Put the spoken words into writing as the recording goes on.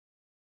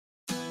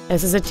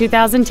This is a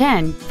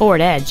 2010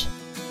 Ford Edge.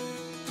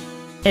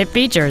 It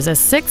features a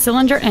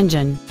 6-cylinder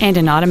engine and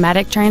an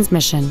automatic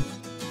transmission.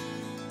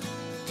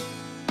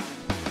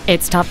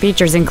 Its top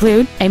features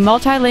include a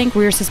multi-link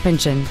rear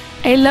suspension,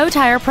 a low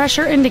tire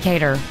pressure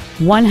indicator,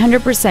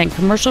 100%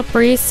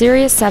 commercial-free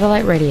Sirius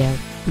satellite radio,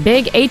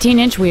 big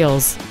 18-inch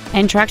wheels,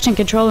 and traction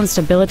control and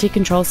stability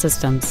control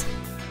systems.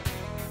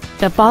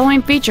 The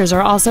following features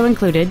are also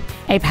included: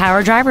 a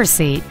power driver's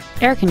seat,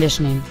 air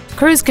conditioning,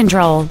 cruise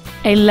control,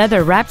 a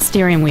leather-wrapped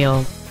steering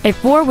wheel, a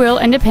 4-wheel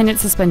independent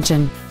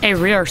suspension, a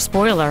rear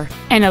spoiler,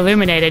 an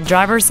illuminated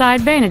driver's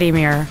side vanity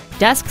mirror,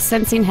 dusk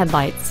sensing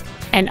headlights,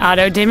 an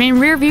auto-dimming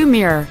rear-view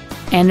mirror,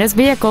 and this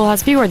vehicle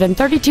has fewer than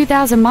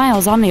 32,000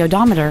 miles on the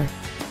odometer.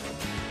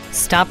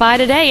 Stop by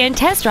today and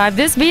test drive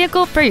this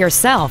vehicle for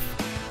yourself.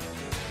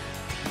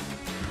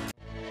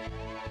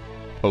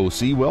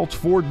 OC Welch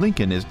Ford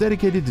Lincoln is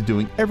dedicated to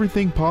doing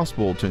everything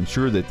possible to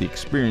ensure that the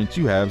experience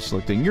you have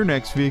selecting your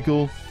next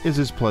vehicle is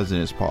as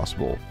pleasant as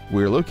possible.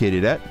 We're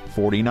located at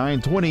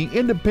 4920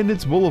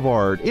 Independence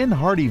Boulevard in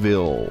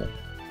Hardeeville.